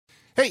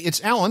Hey,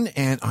 it's Alan,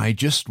 and I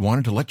just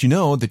wanted to let you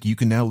know that you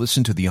can now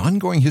listen to the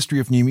ongoing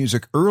history of new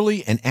music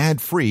early and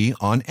ad-free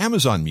on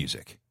Amazon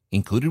Music,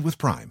 included with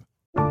Prime.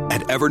 At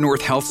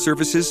Evernorth Health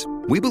Services,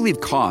 we believe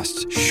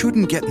costs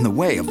shouldn't get in the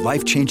way of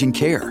life-changing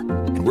care,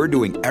 and we're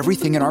doing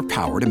everything in our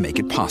power to make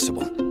it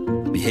possible.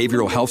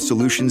 Behavioral health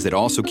solutions that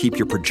also keep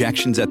your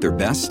projections at their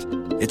best?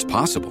 It's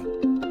possible.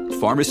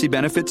 Pharmacy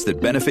benefits that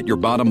benefit your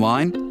bottom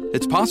line?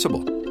 It's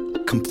possible.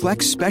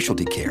 Complex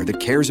specialty care that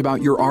cares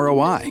about your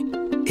ROI?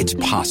 It's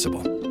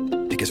possible.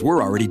 Because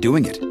we're already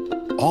doing it.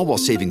 All while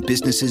saving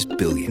businesses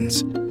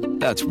billions.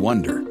 That's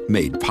Wonder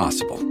made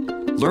possible.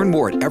 Learn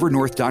more at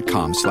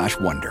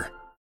evernorth.com/wonder.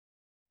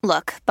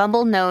 Look,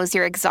 Bumble knows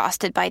you're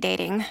exhausted by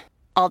dating.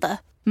 All the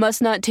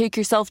must not take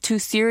yourself too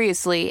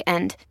seriously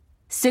and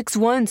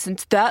 6'1"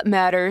 since that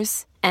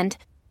matters. And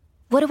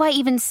what do I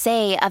even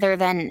say other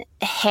than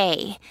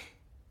hey?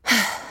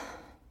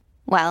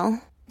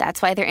 Well,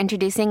 that's why they're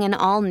introducing an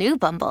all-new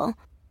Bumble.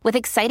 With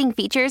exciting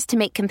features to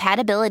make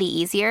compatibility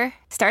easier,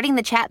 starting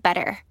the chat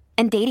better,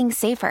 and dating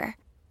safer.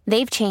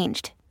 They've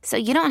changed, so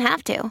you don't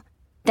have to.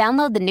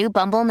 Download the new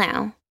Bumble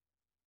now.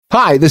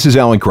 Hi, this is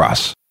Alan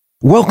Cross.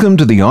 Welcome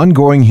to the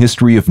Ongoing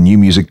History of New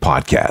Music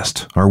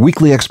podcast, our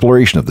weekly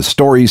exploration of the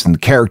stories and the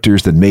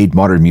characters that made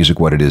modern music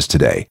what it is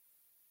today.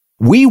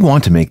 We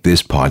want to make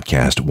this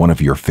podcast one of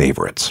your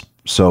favorites.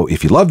 So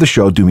if you love the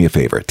show, do me a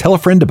favor. Tell a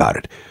friend about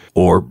it.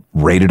 Or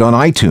rate it on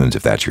iTunes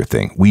if that's your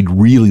thing. We'd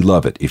really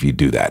love it if you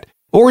do that.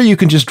 Or you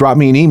can just drop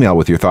me an email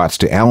with your thoughts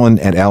to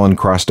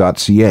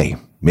alan@alancross.ca.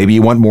 Maybe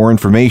you want more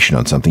information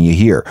on something you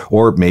hear,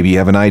 or maybe you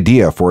have an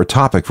idea for a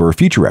topic for a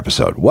future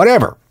episode.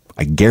 Whatever.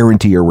 I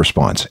guarantee your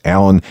response.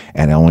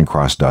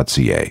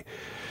 alan@alancross.ca.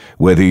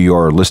 Whether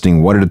you're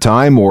listening one at a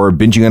time or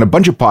binging on a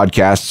bunch of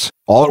podcasts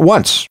all at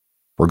once,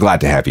 we're glad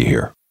to have you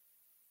here.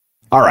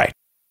 All right,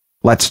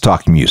 let's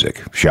talk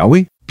music, shall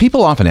we?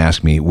 People often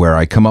ask me where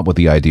I come up with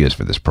the ideas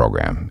for this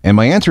program, and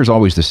my answer is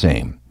always the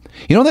same.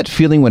 You know that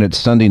feeling when it's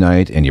Sunday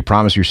night and you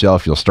promise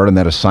yourself you'll start on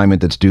that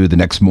assignment that's due the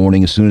next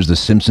morning as soon as The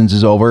Simpsons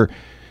is over,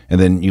 and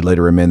then you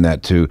later amend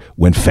that to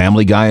when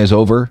Family Guy is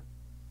over?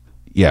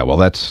 Yeah, well,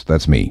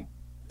 that's me.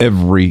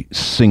 Every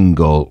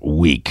single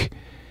week.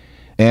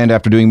 And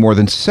after doing more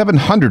than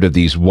 700 of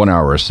these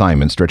one-hour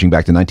assignments stretching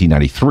back to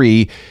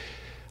 1993,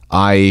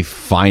 I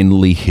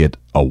finally hit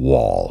a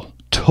wall.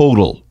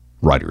 Total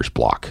writer's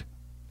block.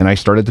 And I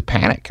started to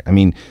panic. I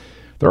mean,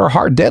 there are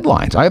hard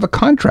deadlines. I have a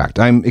contract.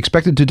 I'm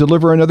expected to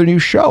deliver another new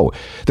show.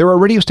 There are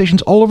radio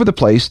stations all over the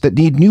place that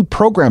need new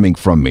programming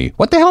from me.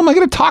 What the hell am I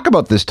going to talk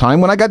about this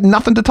time when I got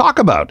nothing to talk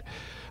about?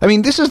 I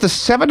mean, this is the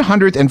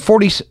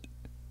 740...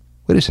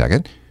 Wait a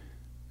second.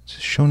 This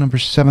is show number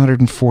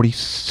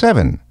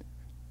 747.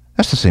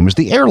 That's the same as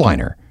the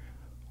Airliner.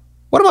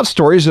 What about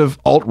stories of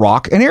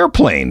alt-rock and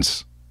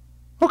airplanes?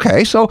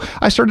 Okay, so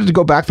I started to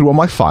go back through all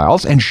my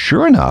files, and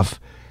sure enough,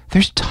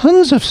 there's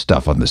tons of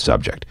stuff on the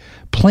subject.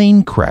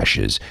 Plane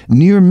crashes,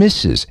 near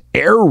misses,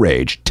 air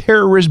rage,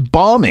 terrorist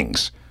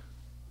bombings.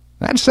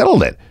 That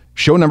settled it.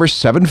 Show number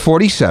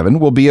 747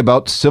 will be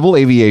about civil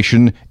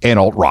aviation and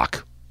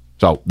alt-rock.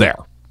 So, there.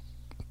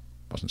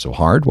 Wasn't so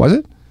hard, was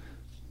it?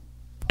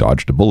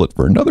 Dodged a bullet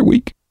for another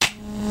week.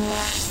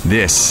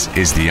 This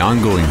is the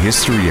Ongoing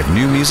History of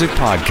New Music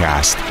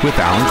podcast with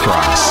Alan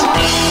Cross.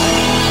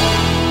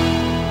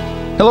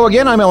 Hello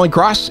again, I'm Alan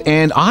Cross,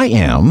 and I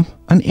am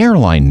an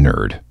airline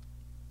nerd.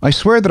 I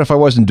swear that if I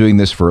wasn't doing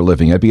this for a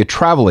living, I'd be a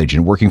travel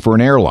agent working for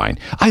an airline.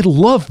 I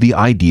love the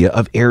idea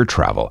of air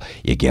travel.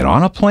 You get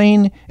on a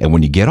plane, and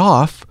when you get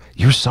off,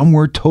 you're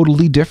somewhere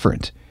totally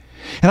different.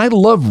 And I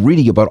love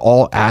reading about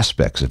all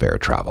aspects of air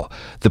travel.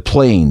 The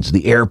planes,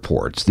 the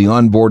airports, the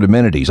onboard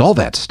amenities, all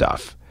that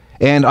stuff.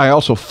 And I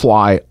also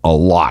fly a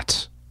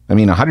lot. I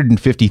mean,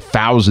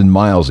 150,000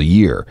 miles a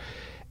year.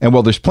 And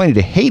while there's plenty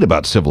to hate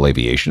about civil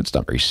aviation, it's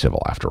not very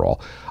civil after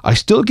all, I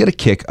still get a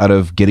kick out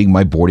of getting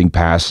my boarding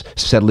pass,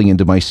 settling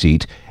into my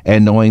seat,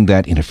 and knowing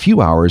that in a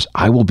few hours,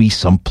 I will be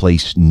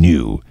someplace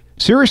new.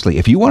 Seriously,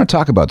 if you want to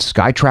talk about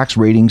Skytrax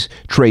ratings,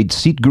 trade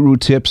Seat Guru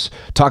tips,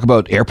 talk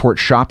about airport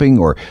shopping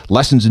or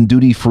lessons in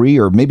duty free,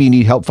 or maybe you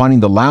need help finding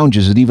the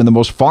lounges at even the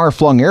most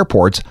far-flung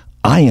airports,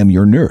 I am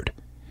your nerd.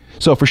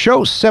 So for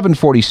show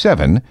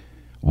 747,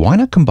 why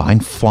not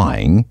combine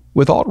flying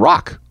with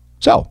alt-rock?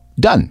 So,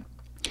 done.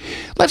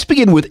 Let's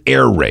begin with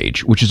air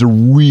rage, which is a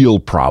real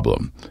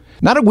problem.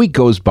 Not a week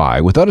goes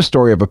by without a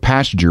story of a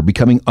passenger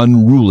becoming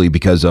unruly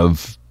because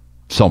of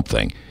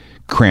something.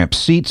 Cramped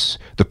seats,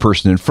 the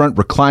person in front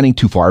reclining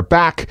too far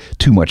back,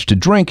 too much to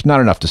drink, not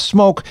enough to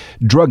smoke,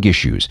 drug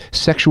issues,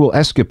 sexual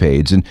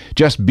escapades, and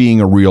just being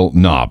a real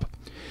knob.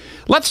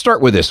 Let's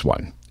start with this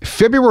one.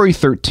 February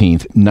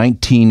 13th,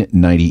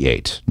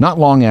 1998, not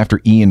long after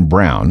Ian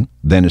Brown,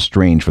 then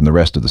estranged from the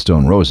rest of the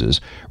Stone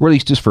Roses,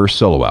 released his first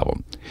solo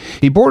album.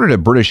 He boarded a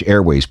British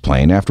Airways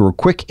plane after a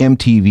quick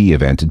MTV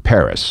event in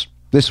Paris.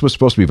 This was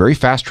supposed to be a very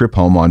fast trip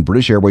home on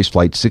British Airways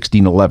Flight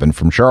 1611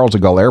 from Charles de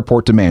Gaulle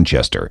Airport to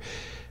Manchester.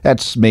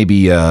 That's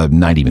maybe a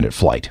 90-minute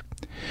flight.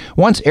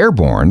 Once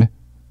airborne,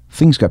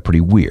 things got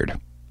pretty weird.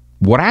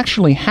 What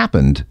actually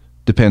happened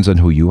depends on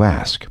who you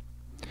ask.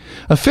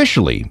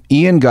 Officially,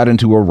 Ian got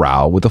into a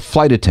row with a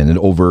flight attendant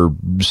over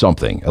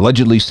something,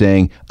 allegedly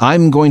saying,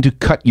 "I'm going to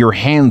cut your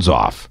hands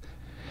off."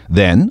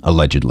 Then,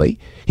 allegedly,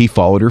 he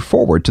followed her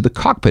forward to the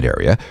cockpit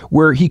area,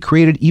 where he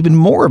created even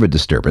more of a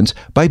disturbance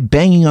by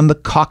banging on the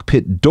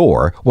cockpit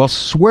door while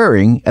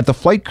swearing at the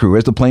flight crew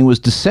as the plane was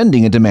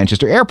descending into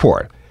Manchester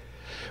Airport.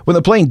 When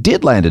the plane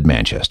did land at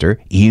Manchester,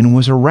 Ian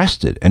was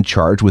arrested and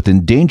charged with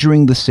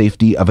endangering the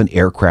safety of an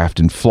aircraft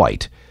in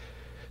flight.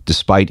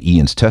 Despite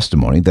Ian's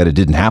testimony that it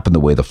didn't happen the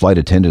way the flight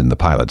attendant and the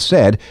pilot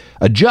said,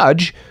 a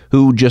judge,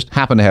 who just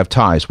happened to have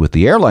ties with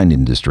the airline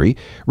industry,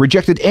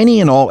 rejected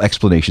any and all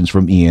explanations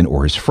from Ian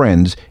or his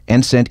friends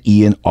and sent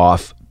Ian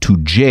off to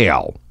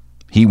jail.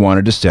 He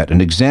wanted to set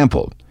an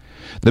example.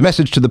 The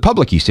message to the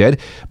public, he said,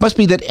 must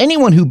be that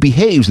anyone who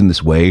behaves in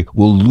this way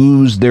will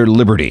lose their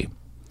liberty.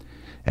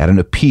 At an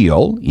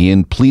appeal,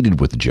 Ian pleaded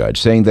with the judge,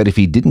 saying that if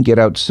he didn't get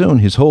out soon,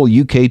 his whole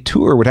UK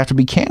tour would have to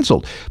be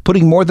cancelled,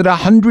 putting more than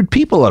 100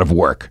 people out of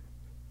work.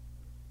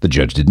 The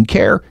judge didn't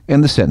care,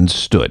 and the sentence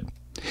stood.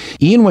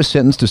 Ian was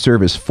sentenced to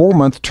serve his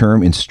 4-month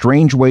term in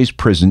Strangeways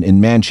Prison in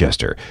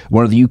Manchester,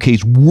 one of the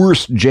UK's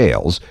worst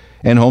jails,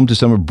 and home to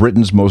some of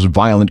Britain's most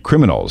violent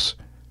criminals.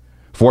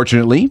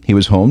 Fortunately, he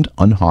was home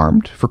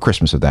unharmed for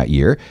Christmas of that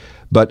year,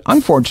 but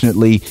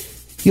unfortunately,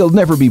 he'll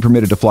never be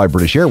permitted to fly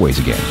British Airways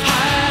again.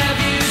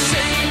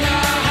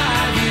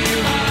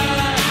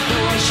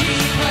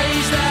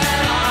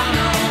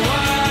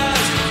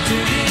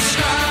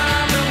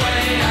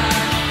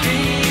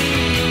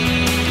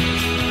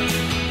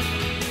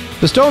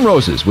 The Stone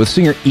Roses with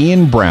singer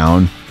Ian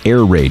Brown,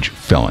 air rage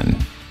felon.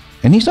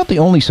 And he's not the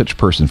only such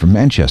person from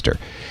Manchester.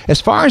 As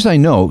far as I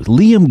know,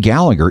 Liam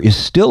Gallagher is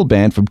still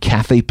banned from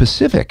Cathay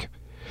Pacific.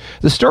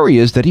 The story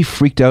is that he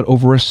freaked out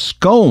over a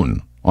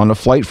scone on a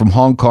flight from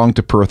Hong Kong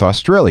to Perth,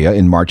 Australia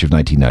in March of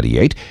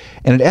 1998,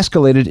 and it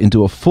escalated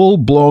into a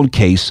full-blown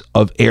case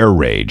of air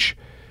rage.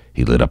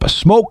 He lit up a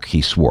smoke,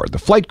 he swore at the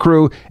flight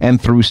crew,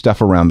 and threw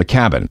stuff around the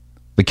cabin.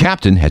 The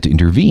captain had to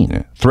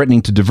intervene,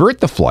 threatening to divert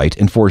the flight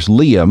and force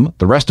Liam,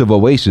 the rest of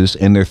Oasis,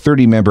 and their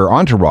 30-member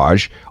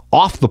entourage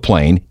off the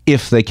plane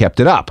if they kept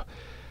it up.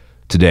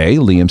 Today,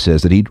 Liam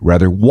says that he'd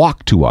rather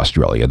walk to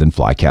Australia than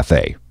fly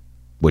Cathay,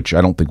 which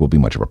I don't think will be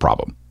much of a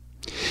problem.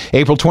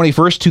 April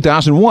 21st,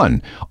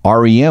 2001,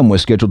 R.E.M.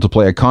 was scheduled to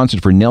play a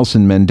concert for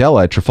Nelson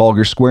Mandela at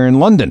Trafalgar Square in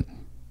London.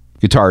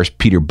 Guitarist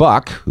Peter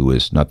Buck, who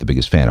is not the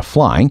biggest fan of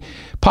flying,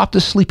 popped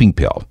a sleeping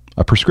pill,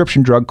 a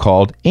prescription drug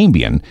called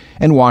Ambien,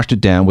 and washed it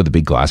down with a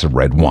big glass of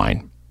red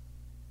wine.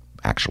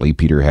 Actually,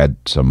 Peter had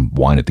some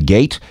wine at the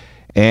gate,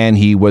 and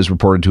he was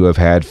reported to have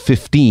had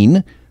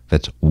 15,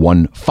 that's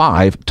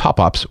 15,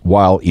 top-ups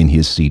while in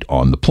his seat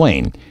on the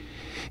plane.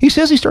 He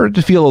says he started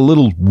to feel a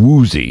little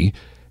woozy,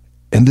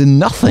 and then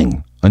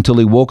nothing until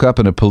he woke up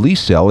in a police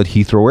cell at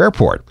Heathrow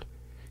Airport.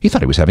 He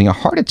thought he was having a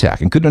heart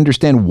attack and couldn't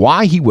understand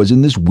why he was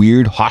in this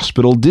weird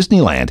hospital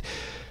Disneyland.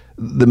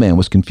 The man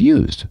was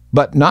confused,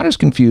 but not as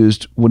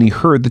confused when he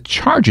heard the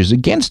charges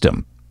against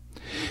him.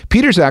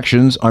 Peter's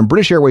actions on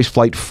British Airways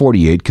Flight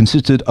 48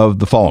 consisted of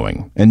the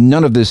following, and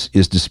none of this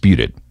is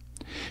disputed.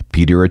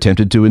 Peter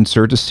attempted to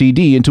insert a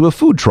CD into a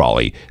food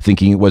trolley,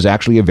 thinking it was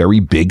actually a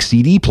very big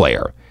CD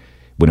player.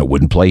 When it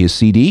wouldn't play his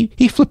CD,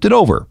 he flipped it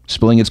over,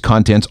 spilling its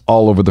contents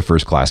all over the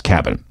first-class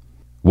cabin.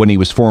 When he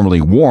was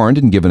formally warned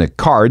and given a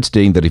card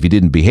stating that if he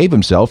didn't behave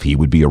himself, he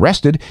would be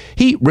arrested,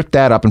 he ripped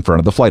that up in front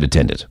of the flight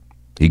attendant.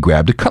 He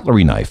grabbed a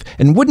cutlery knife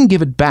and wouldn't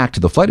give it back to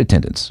the flight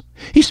attendants.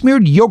 He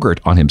smeared yogurt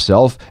on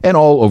himself and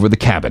all over the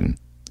cabin.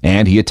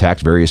 And he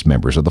attacked various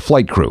members of the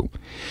flight crew.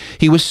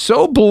 He was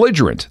so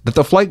belligerent that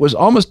the flight was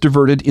almost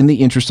diverted in the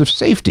interest of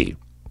safety.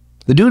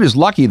 The dude is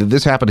lucky that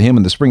this happened to him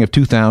in the spring of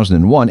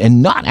 2001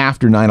 and not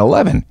after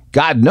 9/11.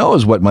 God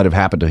knows what might have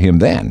happened to him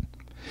then.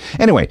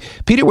 Anyway,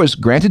 Peter was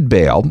granted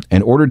bail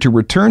and ordered to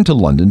return to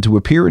London to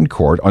appear in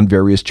court on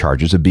various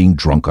charges of being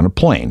drunk on a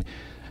plane.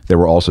 There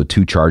were also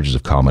 2 charges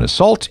of common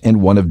assault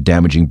and 1 of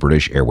damaging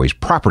British Airways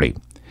property.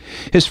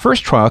 His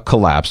first trial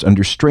collapsed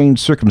under strange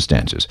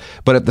circumstances,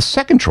 but at the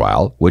second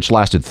trial, which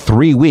lasted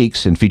 3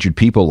 weeks and featured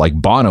people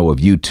like Bono of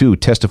U2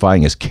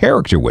 testifying as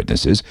character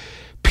witnesses,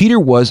 Peter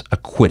was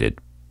acquitted,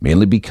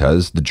 mainly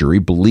because the jury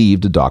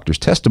believed the doctor's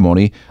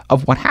testimony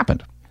of what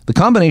happened. The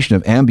combination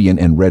of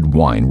Ambien and red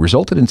wine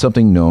resulted in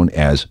something known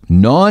as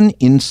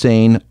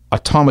non-insane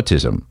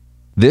automatism.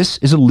 This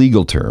is a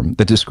legal term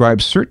that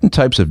describes certain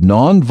types of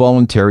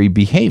non-voluntary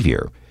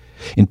behavior.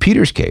 In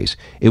Peter's case,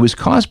 it was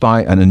caused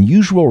by an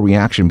unusual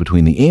reaction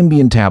between the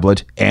Ambien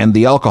tablet and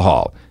the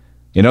alcohol.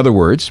 In other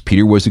words,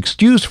 Peter was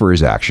excused for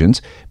his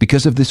actions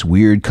because of this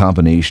weird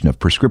combination of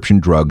prescription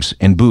drugs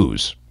and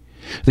booze.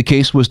 The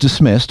case was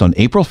dismissed on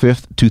April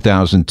 5th,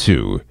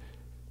 2002.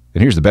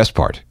 And here's the best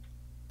part.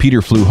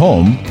 Peter flew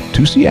home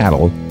to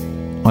Seattle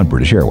on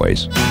British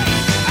Airways.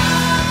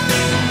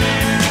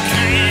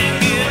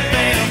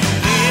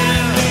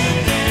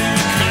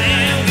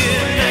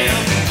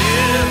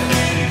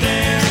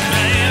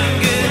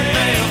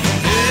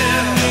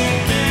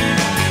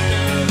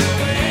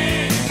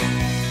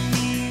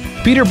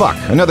 Peter Buck,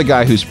 another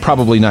guy who's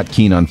probably not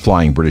keen on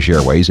flying British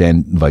Airways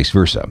and vice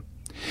versa.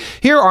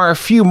 Here are a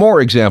few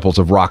more examples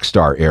of rock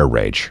star air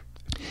rage.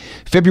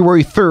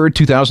 February 3rd,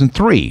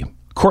 2003.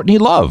 Courtney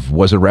Love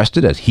was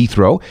arrested at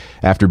Heathrow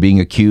after being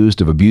accused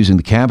of abusing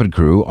the cabin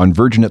crew on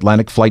Virgin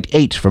Atlantic Flight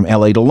 8 from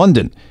LA to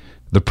London.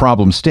 The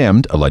problem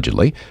stemmed,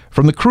 allegedly,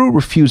 from the crew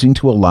refusing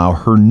to allow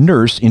her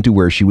nurse into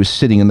where she was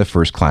sitting in the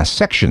first-class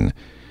section.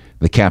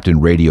 The captain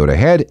radioed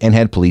ahead and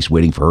had police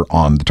waiting for her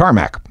on the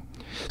tarmac.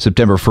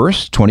 September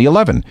 1st,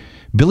 2011.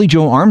 Billy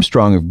Joe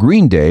Armstrong of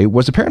Green Day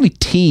was apparently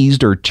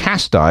teased or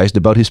chastised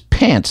about his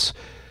pants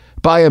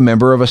by a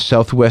member of a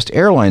Southwest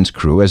Airlines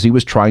crew as he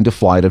was trying to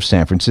fly out of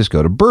San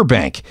Francisco to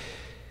Burbank.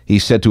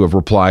 He's said to have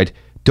replied,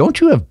 "Don't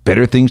you have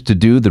better things to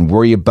do than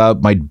worry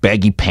about my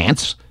baggy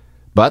pants?"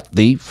 But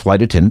the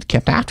flight attendant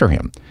kept after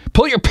him.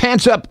 "Pull your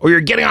pants up or you're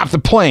getting off the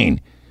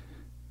plane."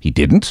 He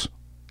didn't,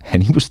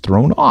 and he was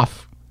thrown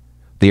off.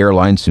 The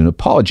airline soon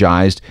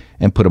apologized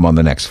and put him on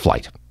the next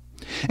flight.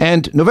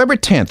 And November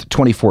 10th,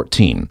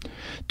 2014,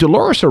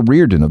 Dolores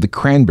O'Riordan of the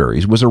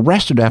Cranberries was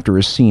arrested after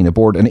a scene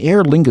aboard an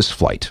Aer Lingus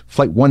flight,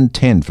 Flight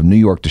 110 from New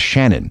York to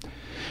Shannon.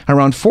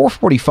 Around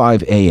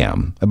 4:45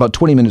 a.m., about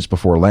 20 minutes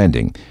before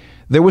landing,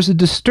 there was a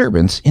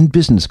disturbance in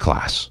business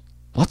class.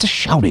 Lots of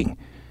shouting,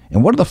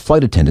 and one of the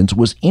flight attendants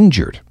was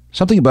injured,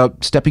 something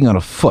about stepping on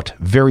a foot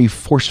very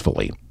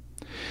forcefully.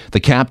 The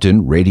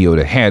captain radioed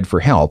ahead for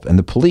help, and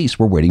the police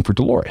were waiting for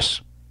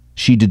Dolores.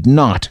 She did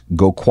not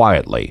go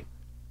quietly.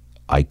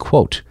 I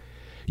quote,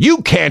 "You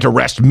can't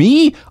arrest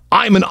me.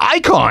 I'm an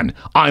icon.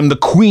 I'm the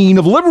Queen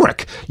of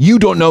Limerick. You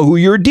don't know who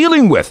you're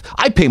dealing with.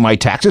 I pay my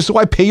taxes, so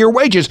I pay your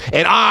wages,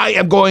 and I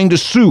am going to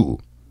sue."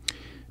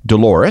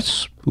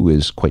 Dolores, who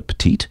is quite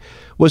petite,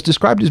 was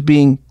described as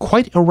being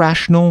quite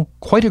irrational,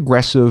 quite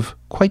aggressive,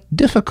 quite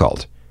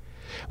difficult.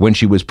 When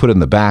she was put in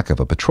the back of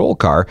a patrol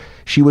car,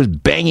 she was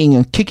banging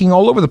and kicking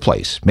all over the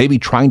place, maybe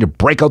trying to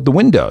break out the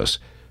windows.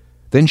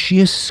 Then she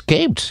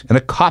escaped, and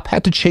a cop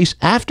had to chase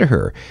after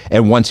her.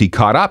 And once he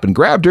caught up and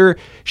grabbed her,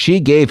 she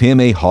gave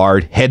him a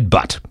hard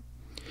headbutt.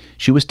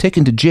 She was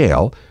taken to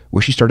jail,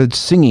 where she started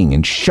singing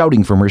and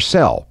shouting from her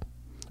cell.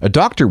 A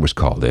doctor was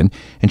called in,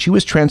 and she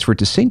was transferred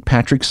to St.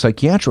 Patrick's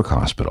Psychiatric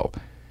Hospital.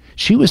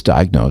 She was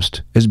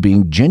diagnosed as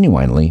being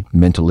genuinely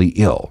mentally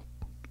ill,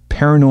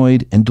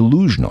 paranoid and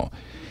delusional.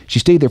 She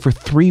stayed there for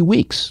 3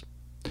 weeks.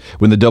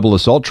 When the double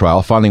assault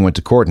trial finally went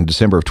to court in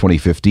December of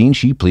 2015,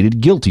 she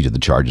pleaded guilty to the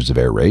charges of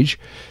air rage.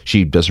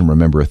 She doesn't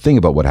remember a thing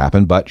about what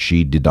happened, but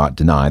she did not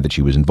deny that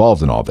she was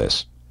involved in all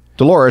this.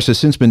 Dolores has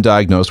since been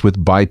diagnosed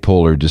with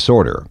bipolar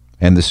disorder,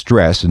 and the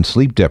stress and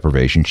sleep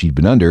deprivation she'd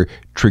been under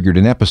triggered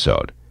an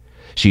episode.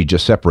 She'd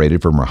just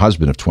separated from her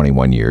husband of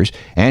 21 years,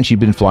 and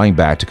she'd been flying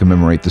back to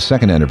commemorate the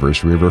second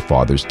anniversary of her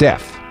father's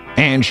death.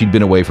 And she'd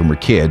been away from her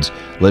kids,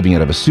 living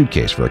out of a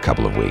suitcase for a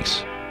couple of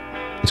weeks.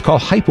 It's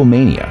called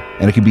hypomania,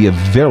 and it can be a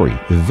very,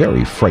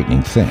 very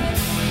frightening thing.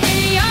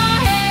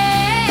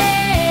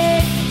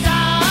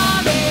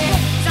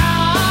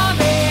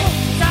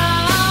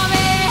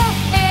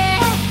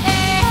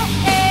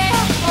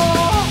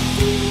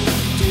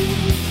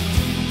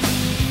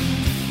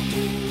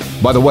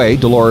 By the way,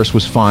 Dolores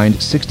was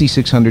fined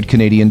 6,600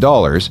 Canadian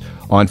dollars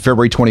on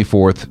February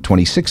 24th,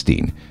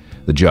 2016.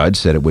 The judge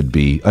said it would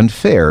be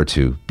unfair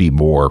to be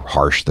more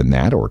harsh than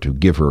that or to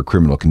give her a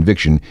criminal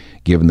conviction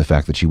given the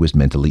fact that she was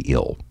mentally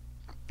ill.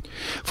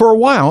 For a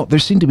while, there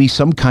seemed to be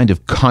some kind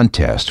of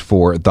contest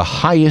for the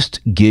highest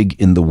gig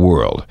in the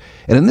world.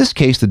 And in this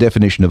case, the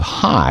definition of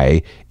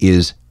high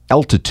is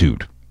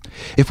altitude.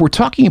 If we're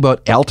talking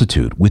about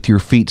altitude with your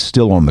feet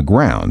still on the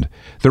ground,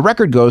 the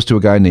record goes to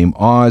a guy named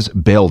Oz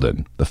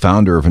Belden, the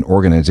founder of an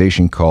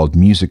organization called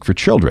Music for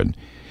Children.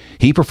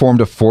 He performed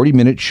a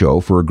 40-minute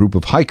show for a group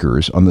of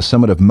hikers on the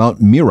summit of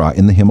Mount Mira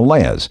in the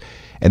Himalayas,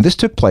 and this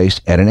took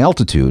place at an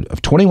altitude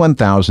of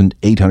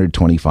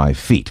 21,825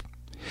 feet.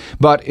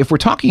 But if we're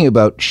talking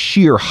about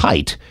sheer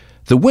height,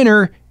 the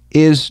winner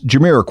is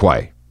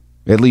Jamiroquai,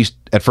 at least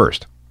at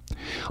first.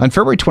 On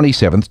February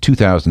 27,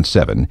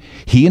 2007,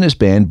 he and his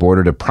band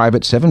boarded a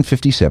private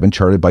 757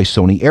 chartered by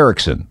Sony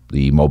Ericsson,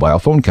 the mobile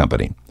phone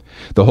company.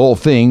 The whole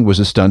thing was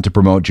a stunt to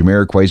promote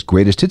Jamiroquai's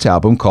greatest hits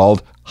album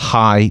called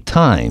High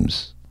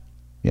Times.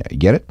 Yeah, you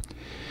get it?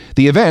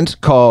 The event,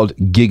 called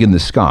Gig in the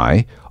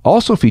Sky,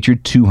 also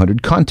featured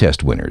 200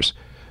 contest winners.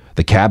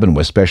 The cabin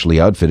was specially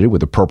outfitted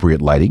with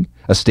appropriate lighting,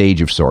 a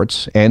stage of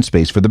sorts, and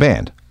space for the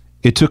band.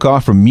 It took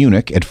off from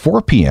Munich at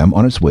 4 p.m.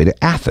 on its way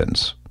to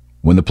Athens.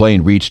 When the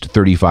plane reached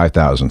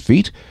 35,000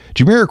 feet,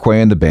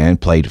 Jamiroquai and the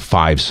band played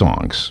 5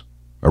 songs.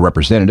 A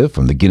representative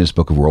from the Guinness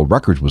Book of World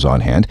Records was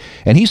on hand,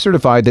 and he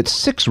certified that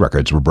 6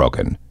 records were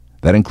broken.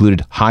 That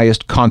included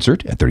highest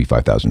concert at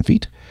 35,000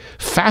 feet,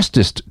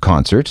 fastest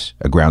concert,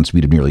 a ground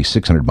speed of nearly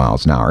 600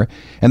 miles an hour,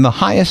 and the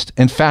highest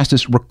and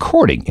fastest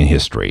recording in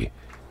history.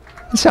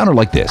 It sounded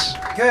like this.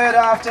 Good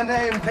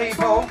afternoon,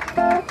 people.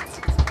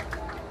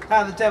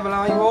 How the devil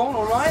are you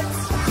all right?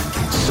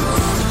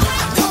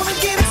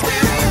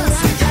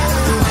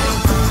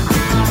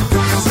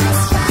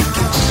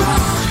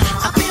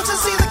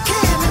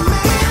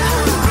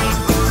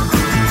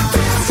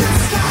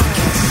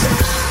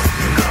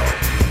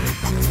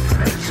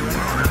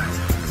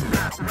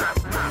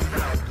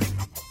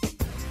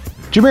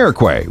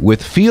 Jamiroquai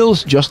with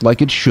Feels Just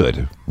Like It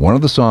Should, one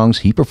of the songs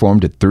he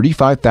performed at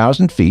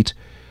 35,000 feet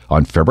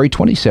on February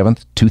 27,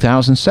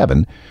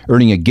 2007,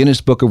 earning a Guinness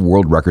Book of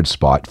World Records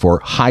spot for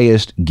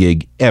highest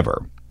gig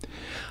ever.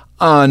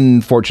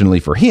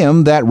 Unfortunately for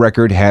him, that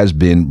record has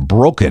been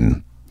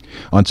broken.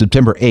 On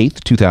September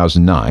 8,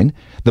 2009,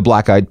 the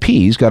Black Eyed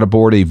Peas got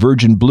aboard a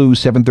Virgin Blue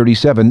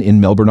 737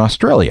 in Melbourne,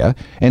 Australia,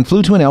 and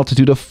flew to an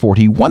altitude of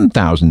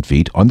 41,000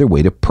 feet on their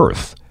way to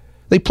Perth.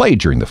 They played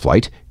during the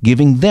flight,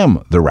 giving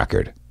them the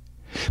record.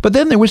 But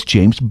then there was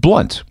James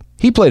Blunt.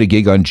 He played a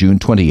gig on June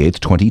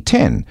 28,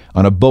 2010,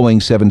 on a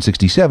Boeing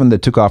 767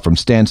 that took off from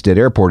Stansted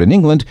Airport in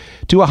England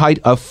to a height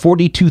of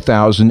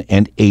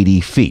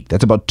 42,080 feet.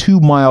 That's about 2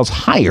 miles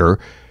higher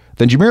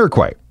than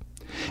Jamiroquai.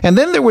 And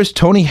then there was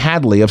Tony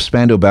Hadley of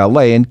Spandau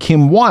Ballet and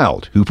Kim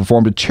Wilde, who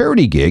performed a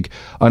charity gig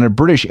on a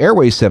British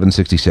Airways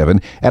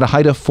 767 at a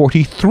height of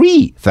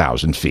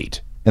 43,000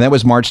 feet. And that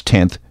was March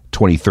 10th,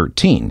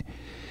 2013.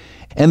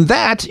 And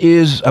that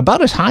is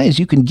about as high as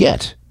you can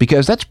get,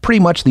 because that's pretty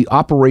much the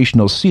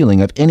operational ceiling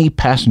of any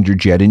passenger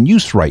jet in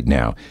use right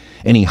now.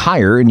 Any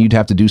higher, and you'd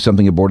have to do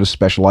something aboard a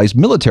specialized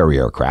military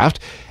aircraft,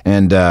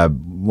 and,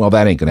 well,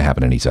 that ain't going to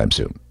happen anytime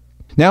soon.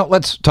 Now,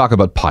 let's talk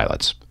about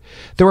pilots.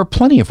 There are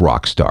plenty of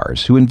rock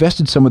stars who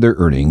invested some of their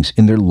earnings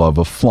in their love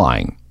of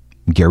flying.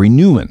 Gary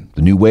Newman,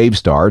 the new wave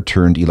star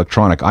turned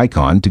electronic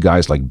icon to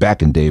guys like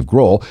Beck and Dave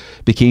Grohl,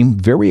 became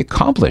very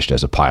accomplished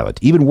as a pilot,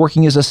 even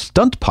working as a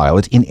stunt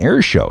pilot in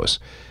air shows.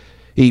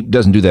 He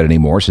doesn't do that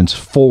anymore since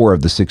 4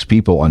 of the 6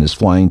 people on his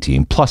flying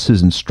team, plus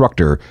his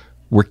instructor,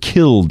 were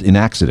killed in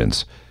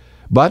accidents.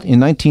 But in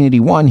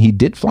 1981, he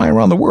did fly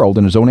around the world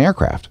in his own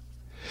aircraft.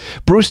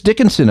 Bruce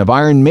Dickinson of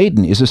Iron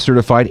Maiden is a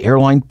certified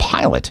airline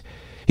pilot.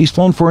 He's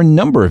flown for a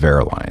number of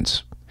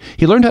airlines.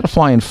 He learned how to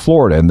fly in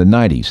Florida in the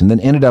 90s and then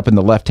ended up in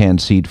the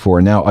left-hand seat for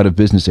a now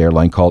out-of-business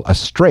airline called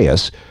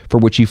Astraeus, for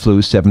which he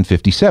flew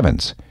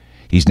 757s.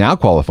 He's now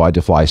qualified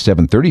to fly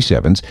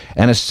 737s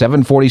and a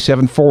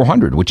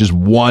 747-400, which is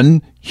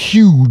one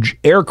huge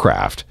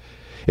aircraft.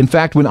 In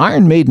fact, when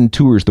Iron Maiden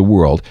tours the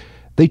world,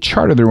 they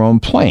charter their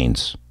own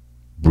planes.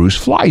 Bruce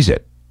flies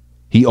it.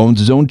 He owns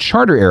his own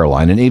charter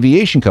airline, an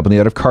aviation company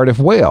out of Cardiff,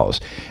 Wales.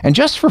 And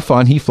just for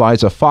fun, he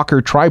flies a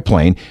Fokker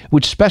triplane,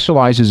 which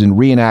specializes in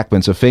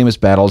reenactments of famous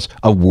battles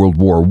of World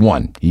War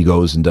I. He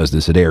goes and does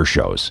this at air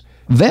shows.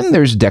 Then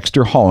there's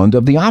Dexter Holland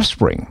of The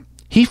Offspring.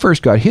 He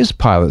first got his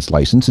pilot's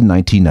license in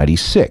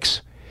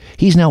 1996.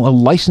 He's now a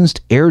licensed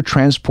air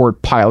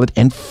transport pilot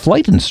and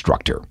flight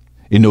instructor.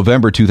 In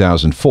November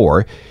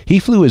 2004, he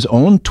flew his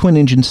own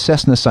twin-engine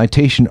Cessna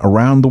Citation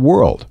around the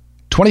world.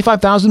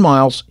 25,000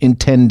 miles in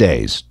 10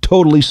 days,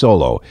 totally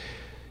solo.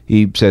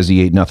 He says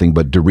he ate nothing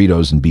but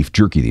Doritos and beef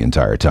jerky the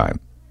entire time.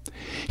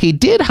 He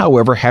did,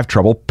 however, have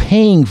trouble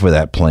paying for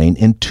that plane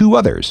and 2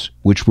 others,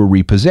 which were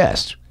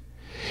repossessed.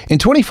 In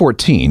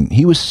 2014,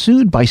 he was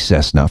sued by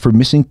Cessna for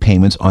missing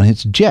payments on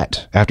his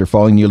jet after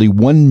falling nearly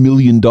 $1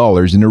 million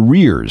in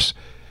arrears.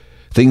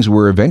 Things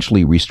were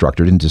eventually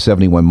restructured into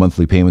 71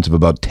 monthly payments of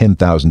about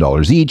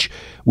 $10,000 each,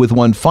 with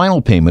one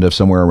final payment of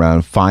somewhere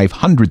around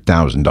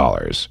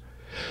 $500,000.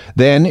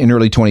 Then, in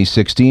early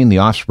 2016, The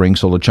Offspring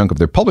sold a chunk of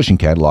their publishing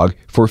catalog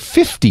for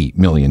 $50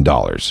 million,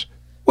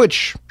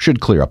 which should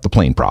clear up the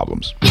plane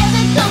problems. Give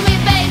it to me,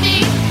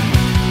 baby.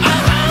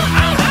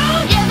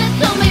 Give it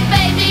to me,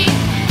 baby.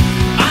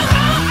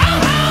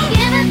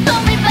 Give it to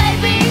me,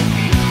 baby.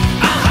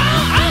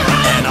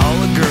 And all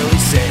the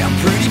girlies say I'm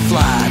pretty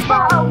fly.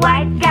 For a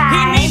white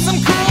guy. He needs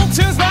some cool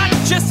tunes, not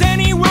just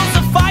any will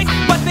suffice,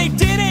 but they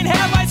didn't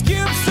have Ice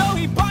Cube, so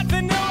he bought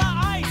Vanilla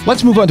Ice.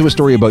 Let's move on to a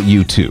story about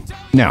U2.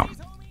 Now,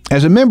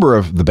 as a member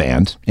of the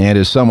band, and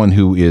as someone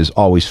who is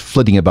always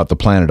flitting about the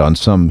planet on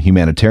some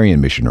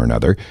humanitarian mission or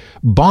another,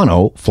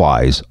 Bono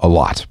flies a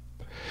lot.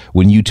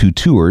 When U2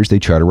 tours, they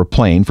charter a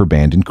plane for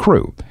band and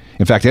crew.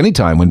 In fact,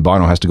 anytime when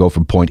Bono has to go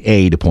from point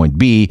A to point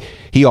B,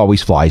 he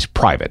always flies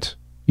private.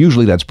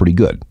 Usually that's pretty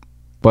good.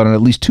 But on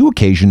at least 2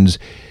 occasions,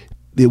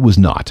 it was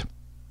not.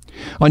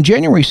 On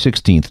January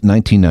 16,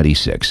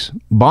 1996,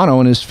 Bono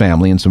and his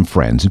family and some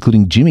friends,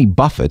 including Jimmy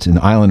Buffett and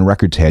Island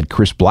Records head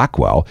Chris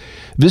Blackwell,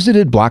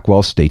 visited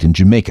Blackwell State in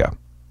Jamaica.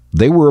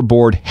 They were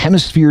aboard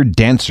Hemisphere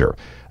Dancer,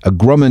 a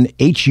Grumman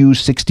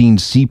HU-16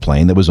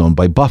 seaplane that was owned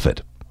by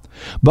Buffett.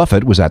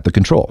 Buffett was at the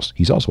controls.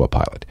 He's also a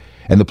pilot.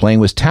 And the plane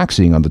was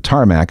taxiing on the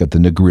tarmac at the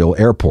Negril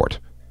Airport.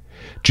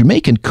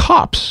 Jamaican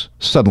cops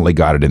suddenly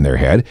got it in their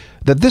head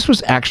that this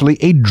was actually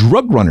a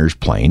drug runner's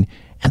plane,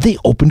 and they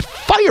opened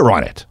fire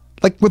on it.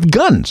 Like with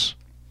guns.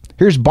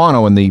 Here's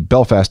Bono in the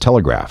Belfast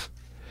Telegraph.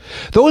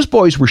 Those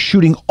boys were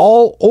shooting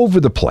all over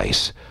the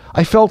place.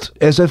 I felt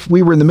as if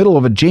we were in the middle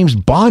of a James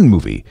Bond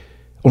movie.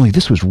 Only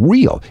this was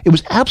real. It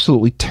was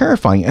absolutely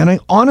terrifying, and I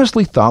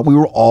honestly thought we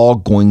were all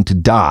going to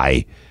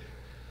die.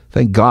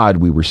 Thank God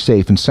we were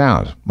safe and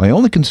sound. My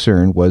only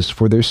concern was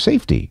for their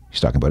safety. He's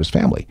talking about his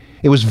family.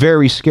 It was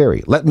very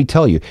scary. Let me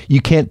tell you,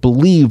 you can't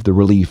believe the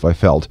relief I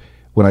felt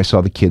when I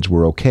saw the kids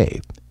were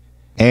okay.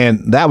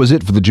 And that was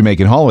it for the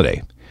Jamaican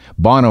holiday.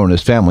 Bono and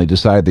his family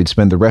decided they'd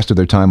spend the rest of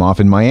their time off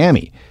in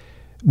Miami.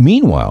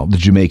 Meanwhile, the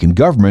Jamaican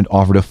government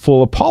offered a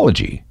full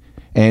apology,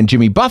 and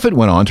Jimmy Buffett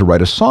went on to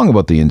write a song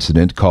about the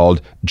incident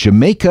called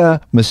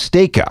Jamaica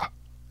Mistaka.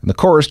 And the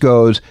chorus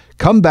goes,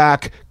 come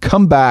back,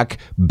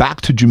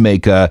 back to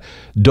Jamaica.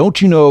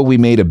 Don't you know we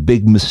made a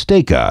big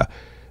mistake?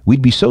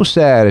 We'd be so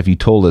sad if you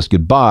told us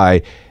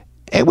goodbye,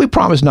 and we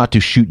promise not to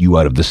shoot you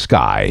out of the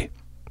sky.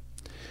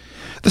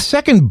 The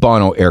second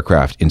Bono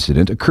aircraft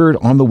incident occurred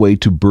on the way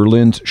to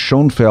Berlin's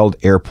Schönefeld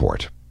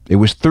Airport. It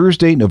was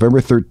Thursday,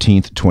 November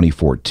 13th,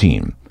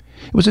 2014.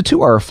 It was a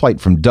 2-hour flight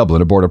from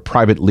Dublin aboard a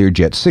private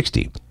Learjet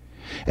 60.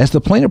 As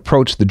the plane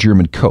approached the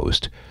German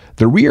coast,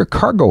 the rear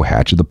cargo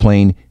hatch of the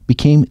plane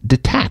became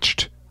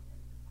detached.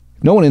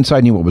 No one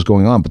inside knew what was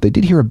going on, but they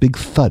did hear a big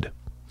thud.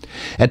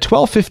 At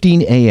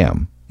 12:15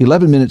 a.m.,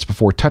 11 minutes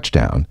before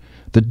touchdown,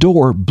 the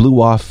door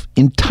blew off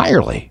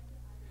entirely.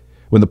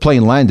 When the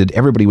plane landed,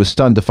 everybody was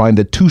stunned to find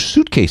that 2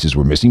 suitcases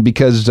were missing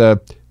because,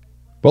 the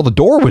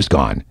door was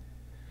gone.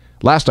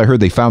 Last I heard,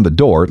 they found the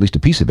door, at least a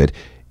piece of it,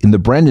 in the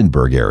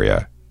Brandenburg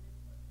area.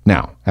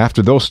 Now,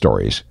 after those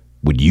stories,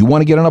 would you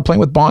want to get on a plane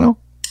with Bono?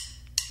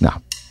 No,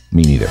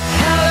 me neither.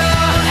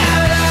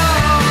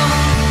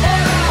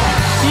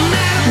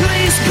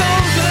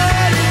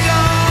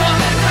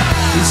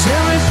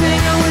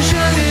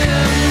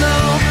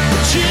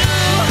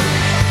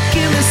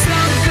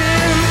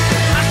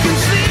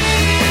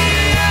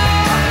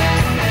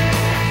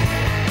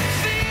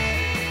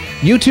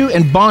 U2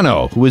 and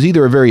Bono, who was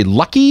either a very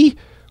lucky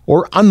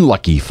or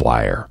unlucky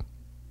flyer.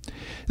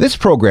 This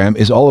program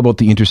is all about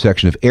the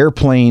intersection of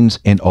airplanes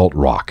and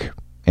alt-rock.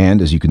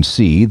 And as you can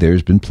see,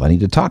 there's been plenty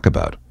to talk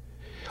about.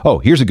 Oh,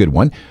 here's a good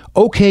one.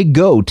 OK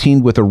Go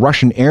teamed with a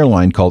Russian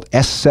airline called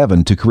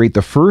S7 to create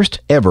the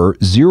first ever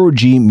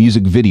zero-G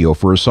music video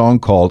for a song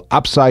called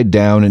Upside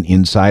Down and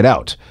Inside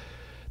Out.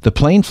 The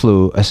plane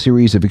flew a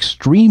series of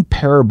extreme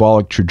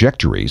parabolic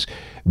trajectories,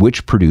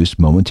 which produced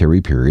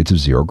momentary periods of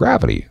zero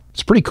gravity.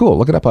 It's pretty cool.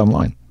 Look it up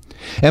online.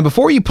 And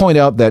before you point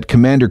out that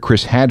Commander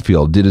Chris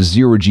Hadfield did a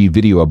zero-G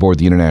video aboard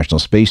the International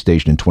Space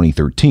Station in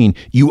 2013,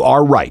 you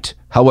are right.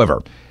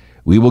 However,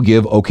 we will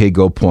give OK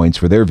Go points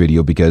for their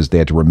video because they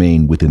had to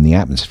remain within the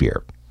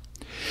atmosphere.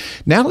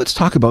 Now let's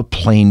talk about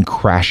plane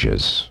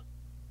crashes.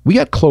 We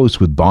got close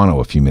with Bono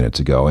a few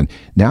minutes ago, and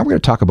now we're going to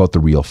talk about the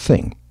real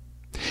thing.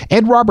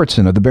 Ed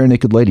Robertson of the Bare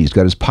Naked Ladies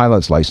got his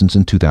pilot's license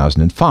in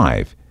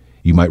 2005.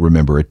 You might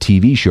remember a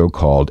TV show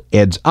called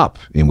Ed's Up,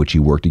 in which he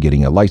worked at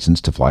getting a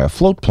license to fly a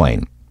float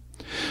plane.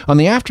 On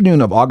the afternoon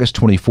of August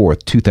 24,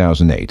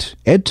 2008,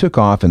 Ed took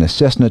off in a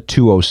Cessna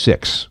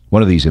 206,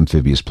 one of these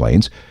amphibious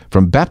planes,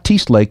 from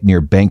Baptiste Lake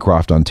near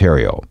Bancroft,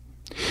 Ontario.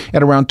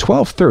 At around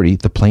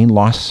 12:30, the plane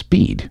lost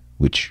speed,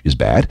 which is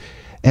bad,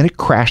 and it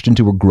crashed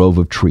into a grove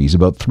of trees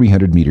about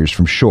 300 meters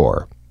from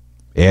shore.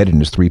 Ed and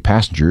his 3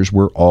 passengers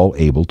were all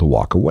able to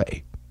walk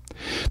away.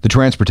 The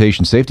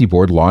Transportation Safety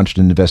Board launched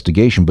an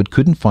investigation but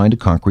couldn't find a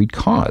concrete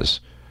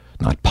cause.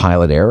 Not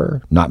pilot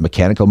error, not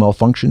mechanical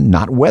malfunction,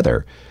 not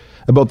weather.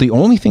 About the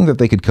only thing that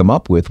they could come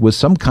up with was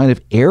some kind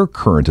of air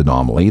current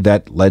anomaly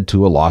that led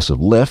to a loss of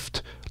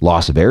lift,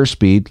 loss of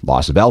airspeed,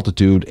 loss of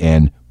altitude,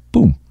 and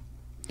boom.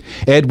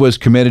 Ed was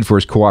commended for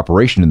his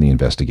cooperation in the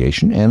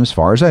investigation, and as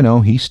far as I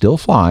know, he still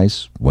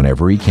flies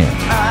whenever he can.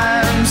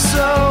 I'm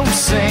so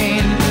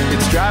sane,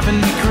 it's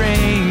driving me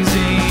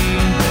crazy.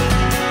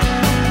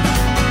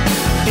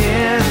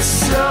 It's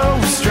so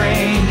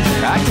strange,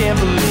 I can't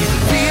believe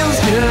it feels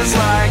just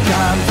like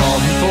I'm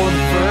falling for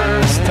the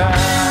first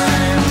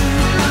time.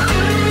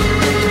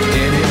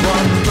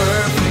 Anyone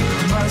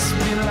perfect must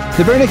be lying.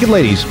 The Bare Naked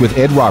Ladies with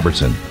Ed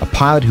Robertson, a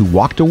pilot who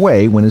walked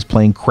away when his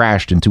plane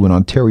crashed into an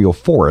Ontario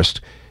forest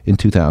in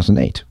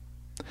 2008.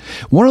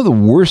 One of the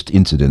worst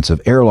incidents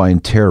of airline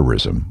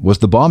terrorism was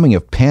the bombing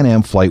of Pan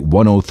Am Flight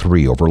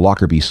 103 over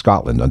Lockerbie,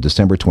 Scotland on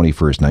December 21,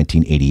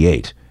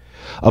 1988.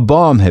 A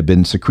bomb had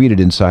been secreted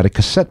inside a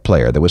cassette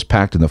player that was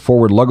packed in the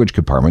forward luggage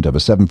compartment of a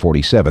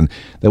 747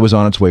 that was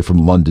on its way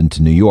from London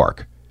to New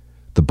York.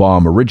 The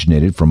bomb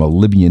originated from a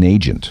Libyan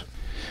agent.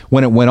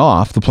 When it went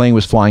off, the plane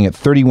was flying at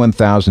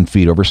 31,000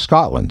 feet over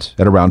Scotland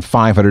at around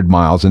 500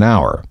 miles an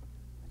hour.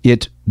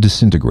 It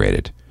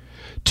disintegrated.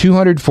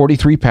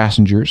 243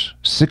 passengers,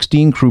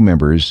 16 crew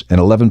members, and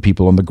 11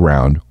 people on the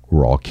ground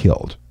were all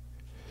killed.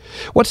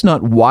 What's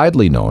not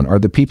widely known are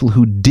the people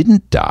who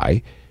didn't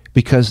die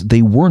because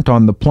they weren't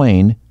on the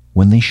plane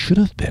when they should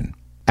have been.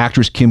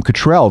 Actress Kim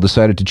Cattrall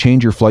decided to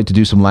change her flight to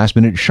do some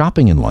last-minute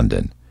shopping in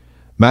London.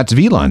 Mats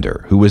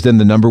Wilander, who was then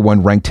the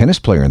 #1 ranked tennis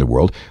player in the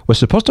world, was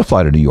supposed to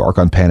fly to New York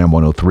on Pan Am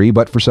 103,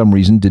 but for some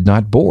reason did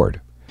not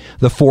board.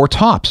 The Four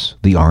Tops,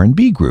 the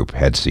R&B group,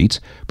 had seats,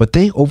 but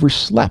they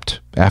overslept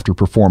after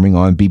performing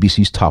on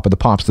BBC's Top of the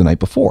Pops the night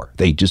before.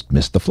 They just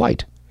missed the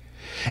flight.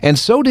 And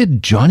so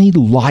did Johnny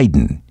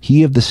Lydon,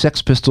 he of the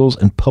Sex Pistols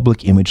and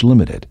Public Image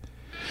Limited.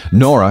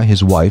 Nora,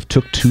 his wife,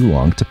 took too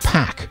long to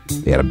pack.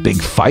 They had a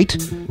big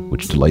fight,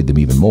 which delayed them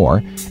even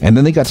more, and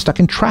then they got stuck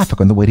in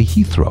traffic on the way to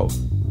Heathrow.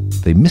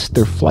 They missed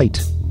their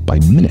flight by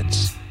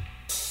minutes.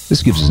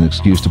 This gives us an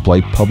excuse to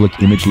play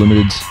Public Image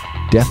Limited's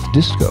Death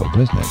Disco,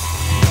 doesn't it?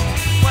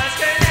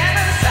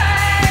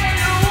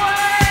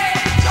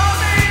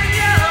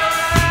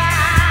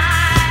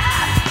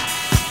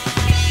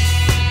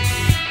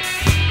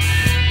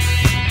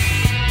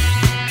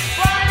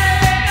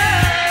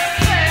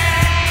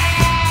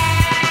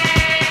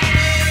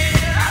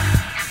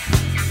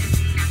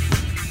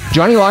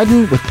 Johnny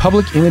Lydon with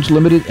Public Image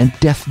Limited and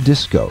Death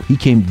Disco. He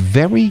came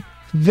very,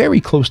 very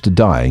close to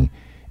dying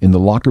in the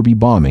Lockerbie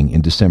bombing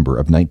in December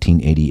of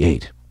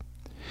 1988.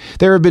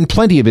 There have been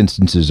plenty of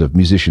instances of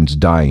musicians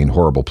dying in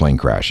horrible plane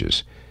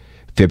crashes.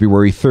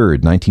 February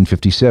 3rd,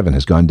 1957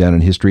 has gone down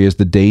in history as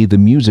the day the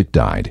music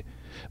died.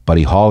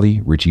 Buddy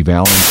Holly, Richie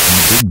Valens,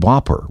 and Big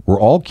Bopper were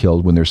all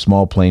killed when their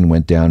small plane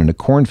went down in a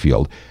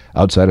cornfield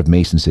outside of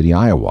Mason City,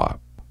 Iowa.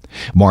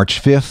 March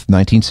 5th,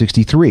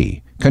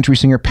 1963, country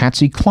singer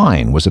Patsy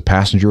Cline was a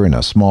passenger in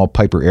a small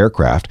Piper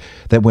aircraft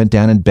that went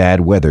down in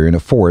bad weather in a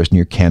forest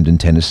near Camden,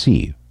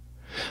 Tennessee.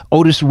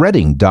 Otis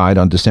Redding died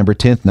on December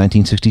 10,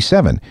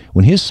 1967,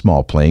 when his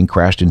small plane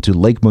crashed into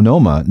Lake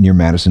Monoma near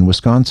Madison,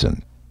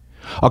 Wisconsin.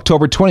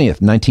 October 20th,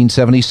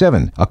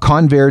 1977, a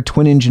Convair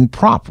twin-engine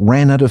prop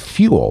ran out of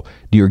fuel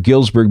near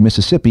Gillsburg,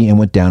 Mississippi, and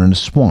went down in a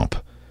swamp.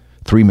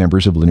 3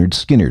 members of Lynyrd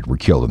Skynyrd were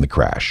killed in the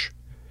crash.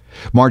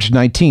 March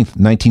 19th,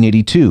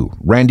 1982,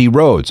 Randy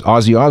Rhoads,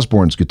 Ozzy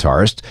Osbourne's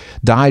guitarist,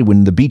 died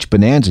when the beach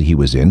bonanza he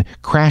was in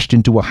crashed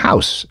into a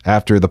house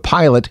after the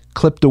pilot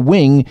clipped a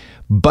wing,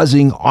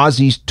 buzzing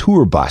Ozzy's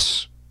tour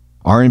bus.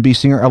 R&B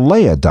singer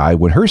Alea died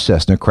when her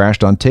Cessna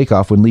crashed on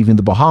takeoff when leaving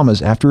the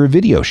Bahamas after a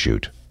video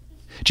shoot.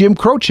 Jim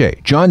Croce,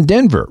 John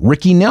Denver,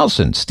 Ricky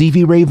Nelson,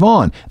 Stevie Ray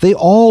Vaughan, they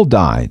all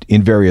died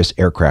in various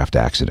aircraft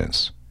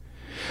accidents.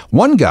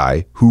 One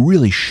guy who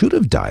really should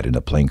have died in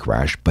a plane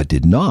crash but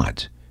did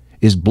not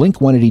is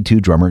Blink-182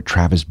 drummer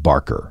Travis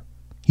Barker.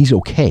 He's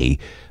okay,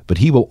 but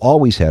he will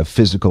always have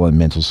physical and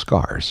mental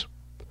scars.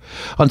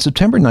 On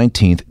September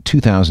 19,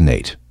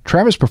 2008,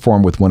 Travis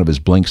performed with one of his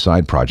Blink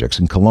side projects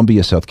in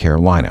Columbia, South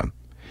Carolina.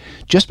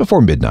 Just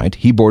before midnight,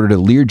 he boarded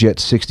a Learjet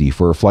 60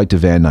 for a flight to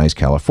Van Nuys,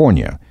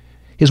 California.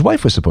 His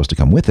wife was supposed to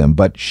come with him,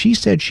 but she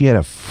said she had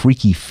a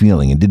freaky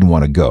feeling and didn't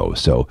want to go,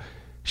 so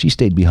she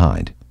stayed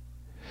behind.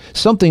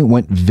 Something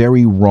went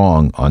very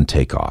wrong on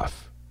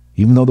takeoff.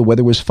 Even though the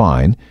weather was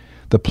fine,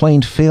 the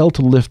plane failed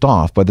to lift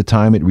off by the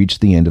time it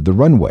reached the end of the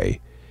runway.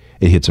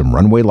 It hit some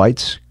runway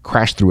lights,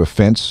 crashed through a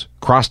fence,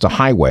 crossed a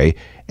highway,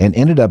 and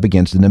ended up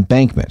against an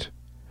embankment.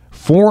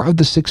 4 of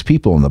the 6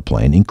 people on the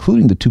plane,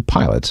 including the 2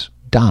 pilots,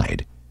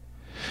 died.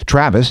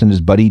 Travis and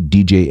his buddy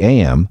DJ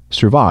AM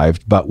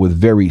survived, but with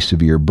very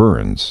severe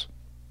burns.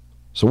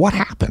 So what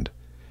happened?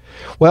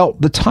 Well,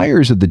 the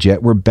tires of the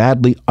jet were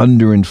badly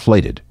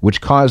underinflated,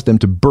 which caused them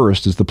to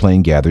burst as the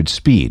plane gathered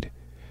speed.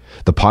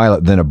 The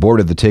pilot then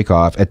aborted the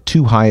takeoff at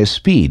too high a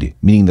speed,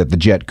 meaning that the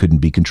jet couldn't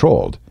be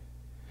controlled.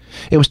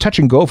 It was touch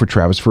and go for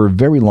Travis for a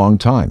very long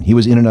time. He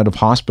was in and out of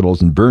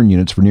hospitals and burn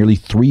units for nearly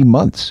 3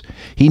 months.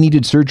 He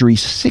needed surgery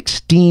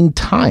 16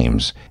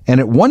 times, and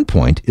at one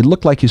point, it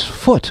looked like his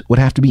foot would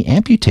have to be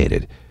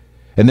amputated.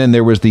 And then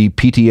there was the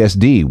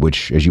PTSD,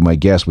 which, as you might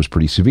guess, was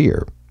pretty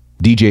severe.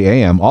 DJ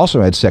AM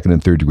also had 2nd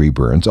and 3rd degree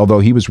burns, although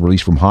he was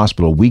released from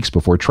hospital weeks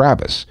before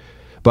Travis.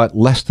 But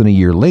less than a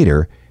year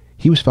later,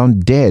 he was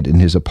found dead in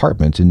his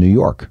apartment in New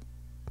York.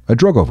 A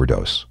drug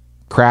overdose.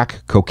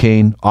 Crack,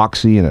 cocaine,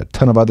 oxy, and a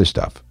ton of other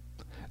stuff.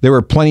 There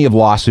were plenty of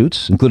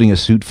lawsuits, including a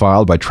suit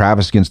filed by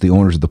Travis against the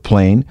owners of the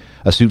plane,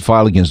 a suit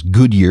filed against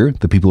Goodyear,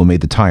 the people who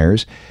made the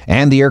tires,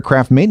 and the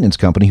aircraft maintenance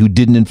company who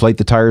didn't inflate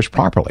the tires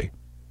properly.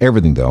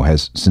 Everything, though,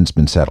 has since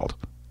been settled.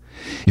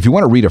 If you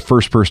want to read a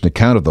first-person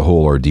account of the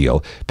whole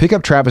ordeal, pick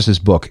up Travis's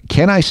book,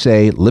 Can I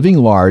Say, Living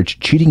Large,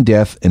 Cheating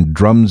Death, and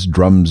Drums,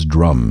 Drums,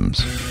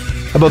 Drums.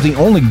 About the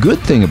only good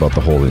thing about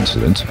the whole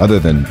incident, other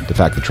than the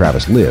fact that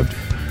Travis lived,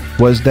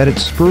 was that it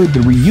spurred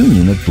the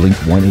reunion of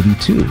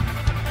Blink-182.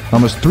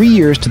 Almost 3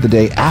 years to the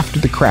day after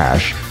the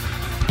crash,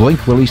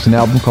 Blink released an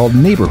album called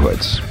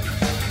Neighborhoods.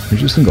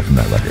 Here's a single from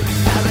that record.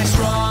 As I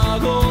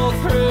struggle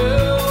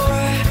through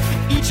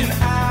each and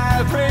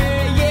every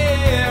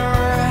year,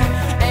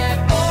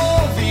 and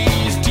all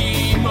these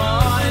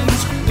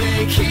demons,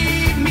 they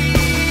keep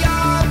me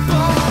up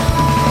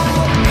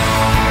all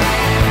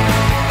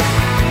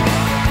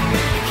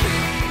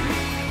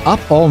night.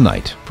 Up All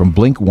Night from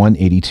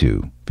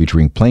Blink-182,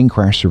 featuring plane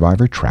crash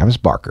survivor Travis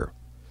Barker.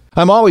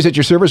 I'm always at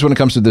your service when it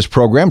comes to this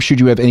program. Should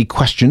you have any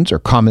questions or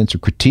comments or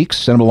critiques,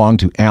 send them along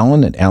to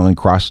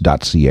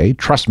alan@alancross.ca.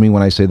 Trust me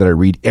when I say that I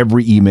read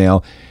every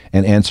email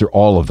and answer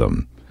all of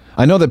them.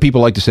 I know that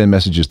people like to send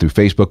messages through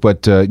Facebook,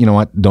 but you know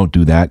what? Don't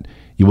do that.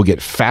 You will get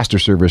faster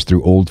service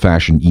through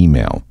old-fashioned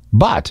email.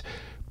 But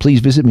please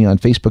visit me on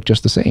Facebook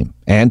just the same,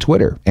 and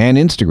Twitter, and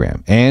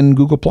Instagram, and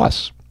Google+.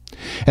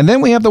 And then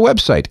we have the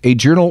website,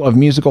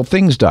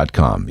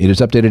 ajournalofmusicalthings.com. It is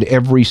updated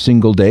every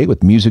single day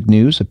with music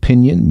news,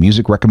 opinion,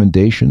 music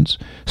recommendations,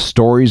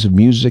 stories of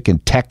music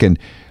and tech, and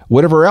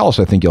whatever else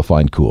I think you'll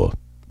find cool.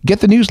 Get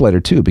the newsletter,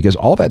 too, because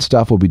all that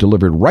stuff will be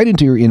delivered right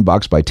into your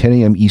inbox by 10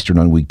 a.m. Eastern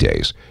on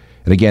weekdays.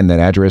 And again, that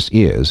address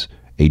is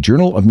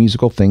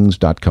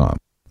ajournalofmusicalthings.com.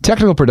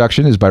 Technical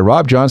production is by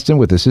Rob Johnston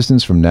with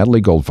assistance from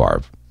Natalie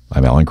Goldfarb.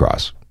 I'm Alan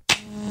Cross.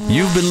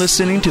 You've been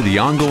listening to the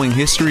Ongoing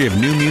History of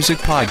New Music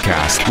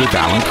podcast with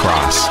Alan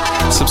Cross.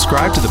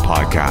 Subscribe to the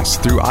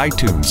podcast through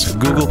iTunes,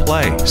 Google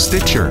Play,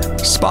 Stitcher,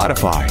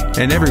 Spotify,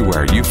 and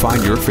everywhere you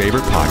find your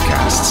favorite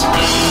podcasts.